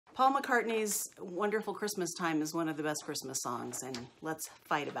Paul McCartney's Wonderful Christmas Time is one of the best Christmas songs, and let's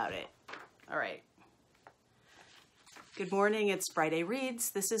fight about it. All right. Good morning, it's Friday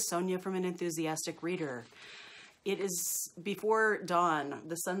Reads. This is Sonia from An Enthusiastic Reader. It is before dawn.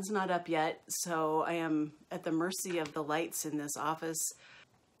 The sun's not up yet, so I am at the mercy of the lights in this office.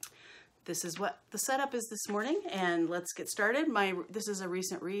 This is what the setup is this morning, and let's get started. This is a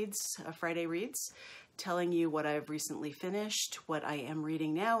recent reads, a Friday Reads, telling you what I've recently finished, what I am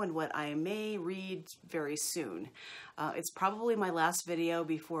reading now, and what I may read very soon. It's probably my last video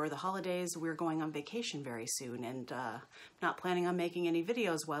before the holidays. We're going on vacation very soon, and not planning on making any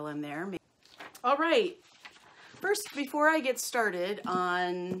videos while I'm there. All right. First, before I get started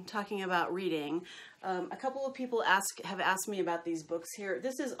on talking about reading, a couple of people have asked me about these books here.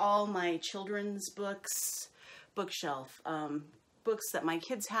 This is all my children's books bookshelf. Books that my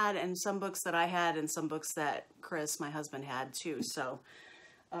kids had, and some books that I had, and some books that Chris, my husband, had too. So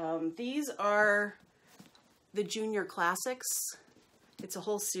these are the Junior Classics. It's a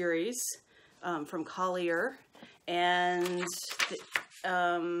whole series from Collier, and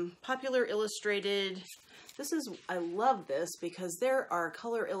Popular Illustrated. I love this because there are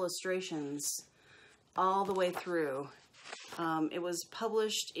color illustrations all the way through. It was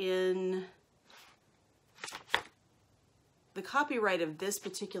published in, the copyright of this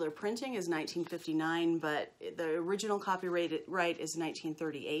particular printing is 1959, but the original copyright is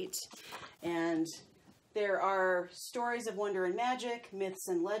 1938. And there are stories of wonder and magic, myths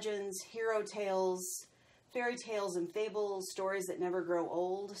and legends, hero tales, fairy tales and fables, stories that never grow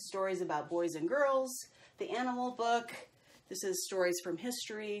old, stories about boys and girls, the animal book. This is stories from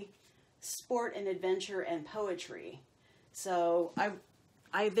history, sport and adventure, and poetry. So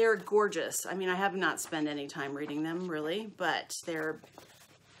they're gorgeous. I mean, I have not spent any time reading them really, but they're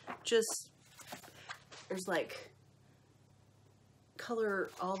just, there's like color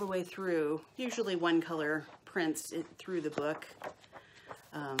all the way through. Usually one color prints it through the book.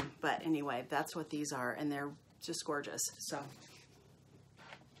 But anyway, that's what these are, and they're just gorgeous. So,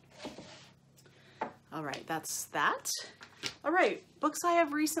 all right, that's that. All right, books I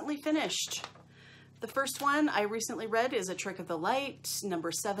have recently finished. The first one I recently read is A Trick of the Light,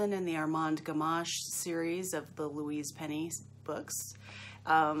 number 7 in the Armand Gamache series of the Louise books.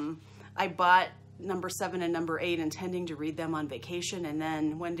 I bought number 7 and number 8 intending to read them on vacation, and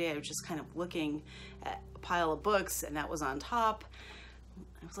then one day I was just kind of looking at a pile of books, and that was on top.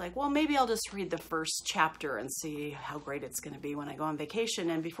 I was like, well, maybe I'll just read the first chapter and see how great it's going to be when I go on vacation.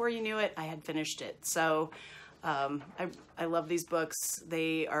 And before you knew it, I had finished it. So I love these books.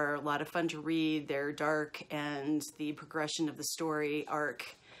 They are a lot of fun to read. They're dark, and the progression of the story arc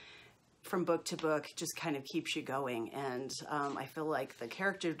from book to book just kind of keeps you going. And I feel like the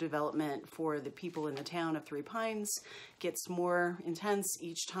character development for the people in the town of Three Pines gets more intense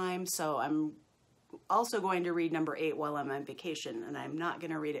each time. So I'm also going to read number 8 while I'm on vacation, and I'm not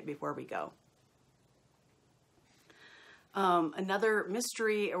going to read it before we go. Another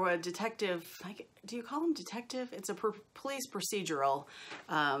mystery or a detective, do you call them detective? It's a police procedural.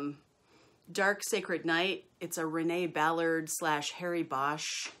 Dark Sacred Night. It's a Renee Ballard / Harry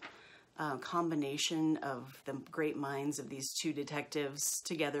Bosch combination of the great minds of these two detectives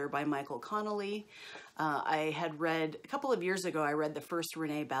together by Michael Connelly. I had read, a couple of years ago, I read the first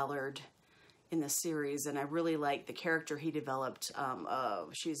Renee Ballard in the series, and I really liked the character he developed.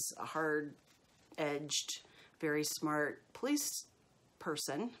 She's a hard-edged, very smart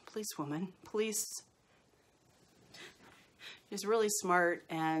policewoman. She's really smart,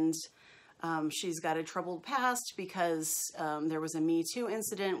 and she's got a troubled past because there was a Me Too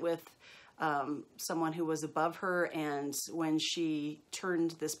incident with someone who was above her, and when she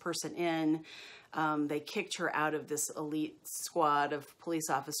turned this person in, they kicked her out of this elite squad of police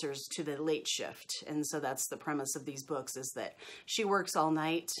officers to the late shift. And so that's the premise of these books, is that she works all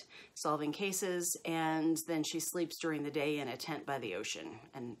night solving cases, and then she sleeps during the day in a tent by the ocean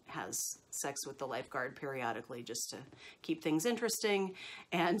and has sex with the lifeguard periodically just to keep things interesting.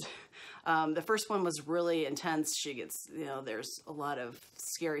 And the first one was really intense. She gets, there's a lot of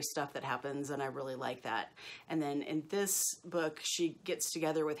scary stuff that happens, and I really like that. And then in this book, she gets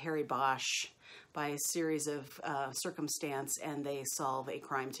together with Harry Bosch by a series of circumstance, and they solve a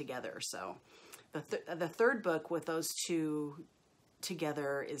crime together. So the third book with those two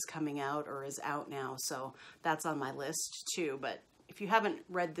together is coming out, or is out now, so that's on my list too. But if you haven't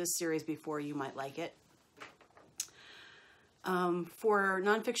read this series before, you might like it. For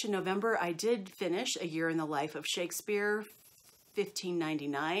Nonfiction November, I did finish A Year in the Life of Shakespeare,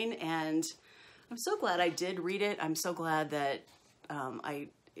 1599, and I'm so glad I did read it. I'm so glad that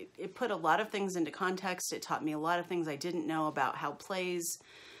it put a lot of things into context. It taught me a lot of things I didn't know about how plays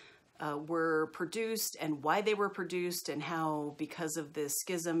were produced and why they were produced, and how, because of the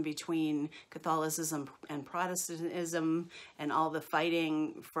schism between Catholicism and Protestantism and all the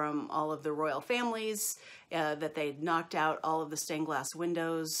fighting from all of the royal families, that they knocked out all of the stained glass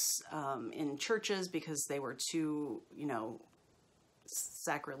windows in churches because they were too,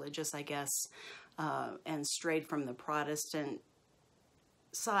 sacrilegious, I guess, and strayed from the Protestant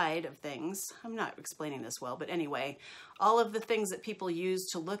side of things. I'm not explaining this well, but anyway, all of the things that people used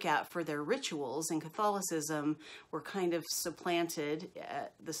to look at for their rituals in Catholicism were kind of supplanted,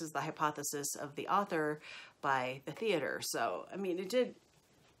 this is the hypothesis of the author, by the theater. So, I mean,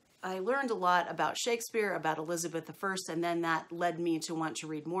 I learned a lot about Shakespeare, about Elizabeth I, and then that led me to want to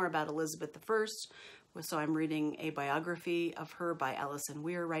read more about Elizabeth I. So I'm reading a biography of her by Alison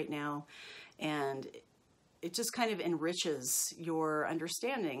Weir right now, and it just kind of enriches your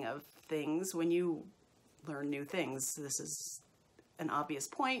understanding of things when you learn new things. This is an obvious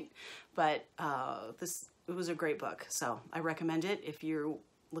point, but it was a great book, so I recommend it if you're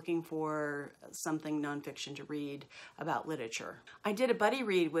looking for something nonfiction to read about literature. I did a buddy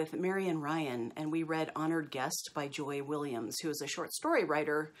read with Marian Ryan, and we read Honored Guest by Joy Williams, who is a short story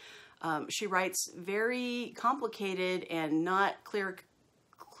writer. She writes very complicated and not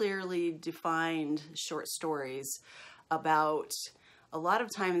clearly defined short stories about, a lot of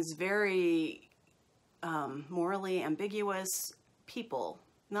times, very morally ambiguous people.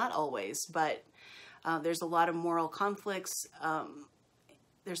 Not always, but there's a lot of moral conflicts.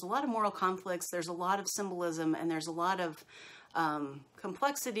 There's a lot of symbolism, and there's a lot of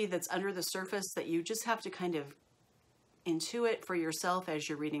complexity that's under the surface that you just have to kind of intuit for yourself as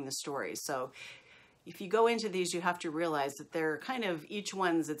you're reading the story. So if you go into these, you have to realize that they're kind of, each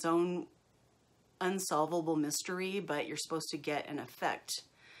one's its own unsolvable mystery, but you're supposed to get an effect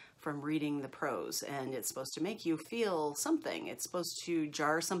from reading the prose, and it's supposed to make you feel something. It's supposed to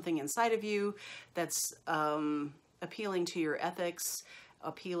jar something inside of you that's appealing to your ethics,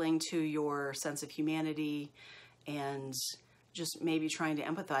 appealing to your sense of humanity, and just maybe trying to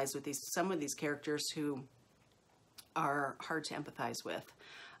empathize with some of these characters who are hard to empathize with.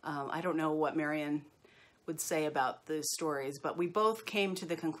 I don't know what Marian would say about the stories, but we both came to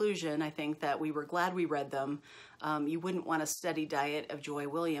the conclusion, I think, that we were glad we read them. You wouldn't want a steady diet of Joy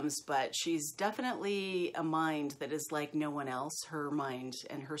Williams, but she's definitely a mind that is like no one else. Her mind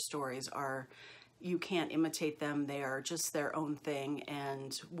and her stories are, you can't imitate them. They are just their own thing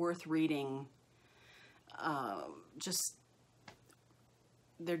and worth reading.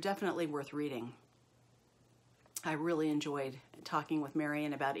 They're definitely worth reading. I really enjoyed talking with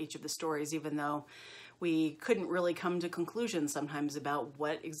Marian about each of the stories, even though we couldn't really come to conclusions sometimes about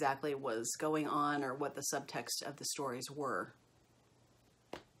what exactly was going on or what the subtext of the stories were.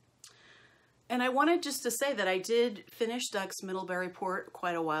 And I wanted just to say that I did finish Duck's Middleburyport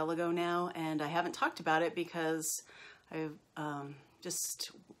quite a while ago now, and I haven't talked about it because I just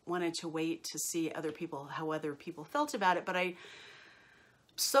wanted to wait to see how other people felt about it. But I'm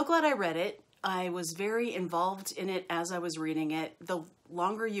so glad I read it. I was very involved in it as I was reading it. The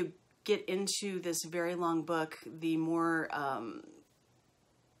longer you get into this very long book, the more,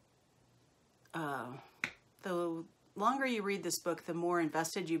 the longer you read this book, the more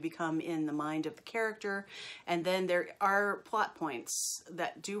invested you become in the mind of the character. And then there are plot points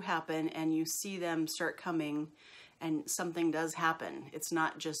that do happen, and you see them start coming, and something does happen. It's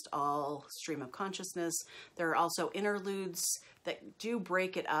not just all stream of consciousness. There are also interludes that do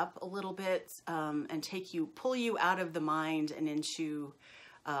break it up a little bit, and pull you out of the mind and into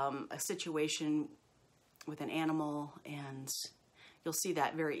a situation with an animal, and you'll see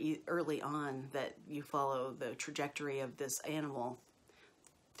that very early on, that you follow the trajectory of this animal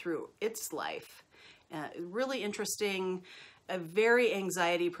through its life. Really interesting, a very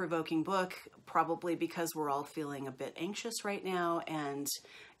anxiety-provoking book, probably because we're all feeling a bit anxious right now, and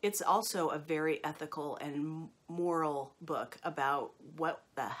it's also a very ethical and moral book about what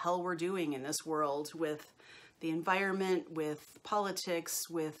the hell we're doing in this world with the environment, with politics,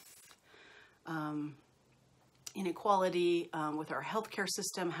 with inequality, with our healthcare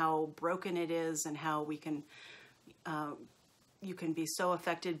system, how broken it is, and how we can, you can be so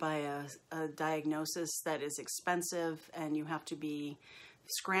affected by a diagnosis that is expensive, and you have to be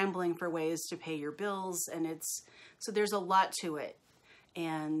scrambling for ways to pay your bills, and so there's a lot to it.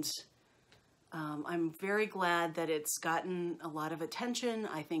 And I'm very glad that it's gotten a lot of attention.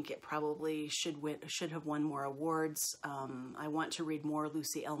 I think it probably should have won more awards. I want to read more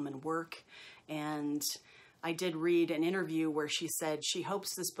Lucy Ellmann work, and I did read an interview where she said she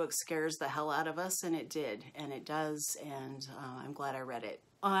hopes this book scares the hell out of us, and it did, and it does, and I'm glad I read it.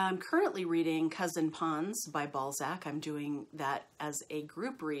 I'm currently reading Cousin Pons by Balzac. I'm doing that as a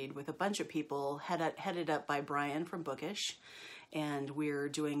group read with a bunch of people, headed up by Brian from Bookish, and we're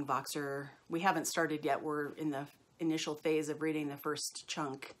doing Voxer. We haven't started yet. We're in the initial phase of reading the first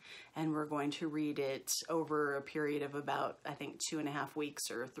chunk, and we're going to read it over a period of about, I think, 2.5 weeks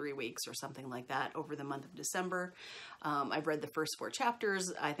or 3 weeks or something like that over the month of December. I've read the first 4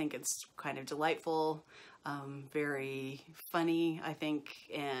 chapters. I think it's kind of delightful, very funny, I think,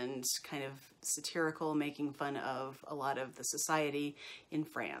 and kind of satirical, making fun of a lot of the society in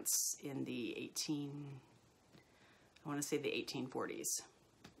France in the 1840s.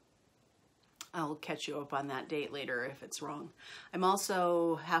 I'll catch you up on that date later if it's wrong. I'm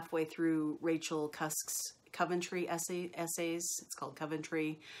also halfway through Rachel Cusk's Coventry essays. It's called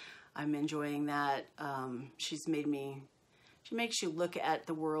Coventry. I'm enjoying that. She makes you look at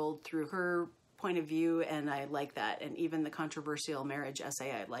the world through her point of view, and I like that. And even the controversial marriage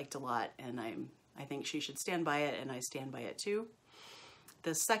essay I liked a lot, and I think she should stand by it, and I stand by it too.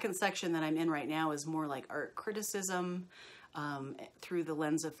 The second section that I'm in right now is more like art criticism through the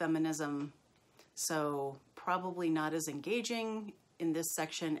lens of feminism. So probably not as engaging in this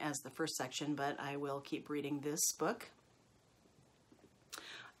section as the first section, but I will keep reading this book.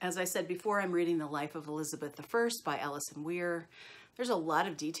 As I said before, I'm reading The Life of Elizabeth I by Alison Weir. There's a lot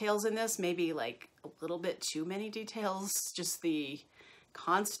of details in this, maybe like a little bit too many details, just the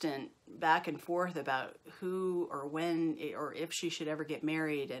constant back and forth about who or when or if she should ever get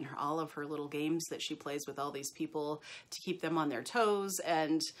married, and all of her little games that she plays with all these people to keep them on their toes.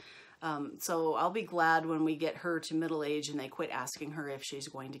 And so I'll be glad when we get her to middle age and they quit asking her if she's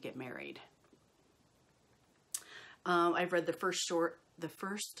going to get married. I've read the first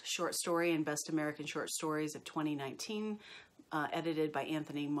short story in Best American Short Stories of 2019, edited by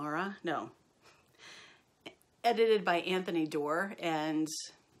Anthony Doerr, and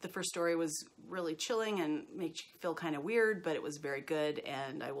the first story was really chilling and made you feel kind of weird, but it was very good,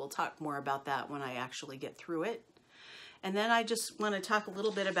 and I will talk more about that when I actually get through it. And then I just want to talk a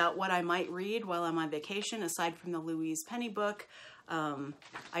little bit about what I might read while I'm on vacation, aside from the Louise Penny book.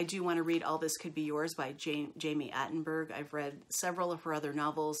 I do want to read All This Could Be Yours by Jami Attenberg. I've read several of her other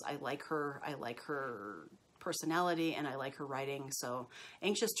novels. I like her personality, and I like her writing, so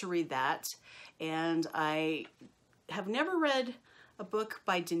anxious to read that. And I have never read a book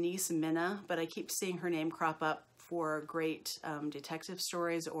by Denise and Mina, but I keep seeing her name crop up for great detective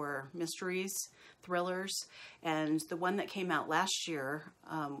stories or mysteries, thrillers. And the one that came out last year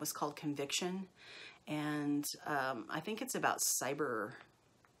was called Conviction. And I think it's about cyber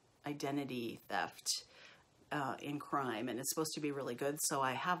identity theft in crime. And it's supposed to be really good. So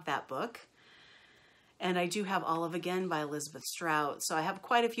I have that book. And I do have Olive Again by Elizabeth Strout. So I have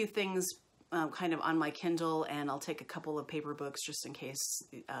quite a few things kind of on my Kindle, and I'll take a couple of paper books just in case,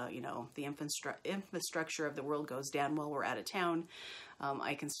 the infrastructure of the world goes down while we're out of town.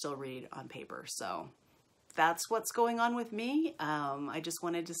 I can still read on paper. So that's what's going on with me. I just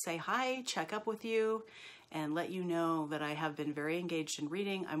wanted to say hi, check up with you, and let you know that I have been very engaged in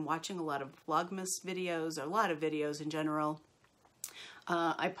reading. I'm watching a lot of Vlogmas videos, a lot of videos in general.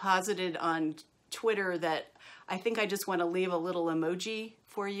 I posited on Twitter that I think I just want to leave a little emoji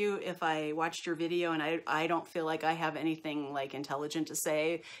for you if I watched your video and I don't feel like I have anything like intelligent to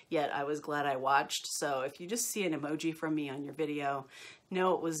say, yet I was glad I watched. So if you just see an emoji from me on your video,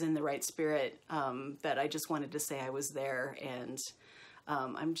 know it was in the right spirit, that I just wanted to say I was there. And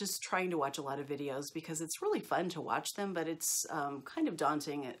I'm just trying to watch a lot of videos because it's really fun to watch them, but it's kind of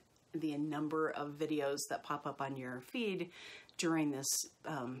daunting at the number of videos that pop up on your feed during this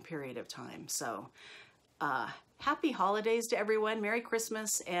period of time. So happy holidays to everyone. Merry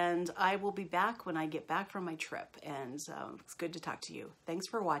Christmas. And I will be back when I get back from my trip. And it's good to talk to you. Thanks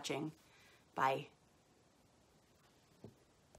for watching. Bye.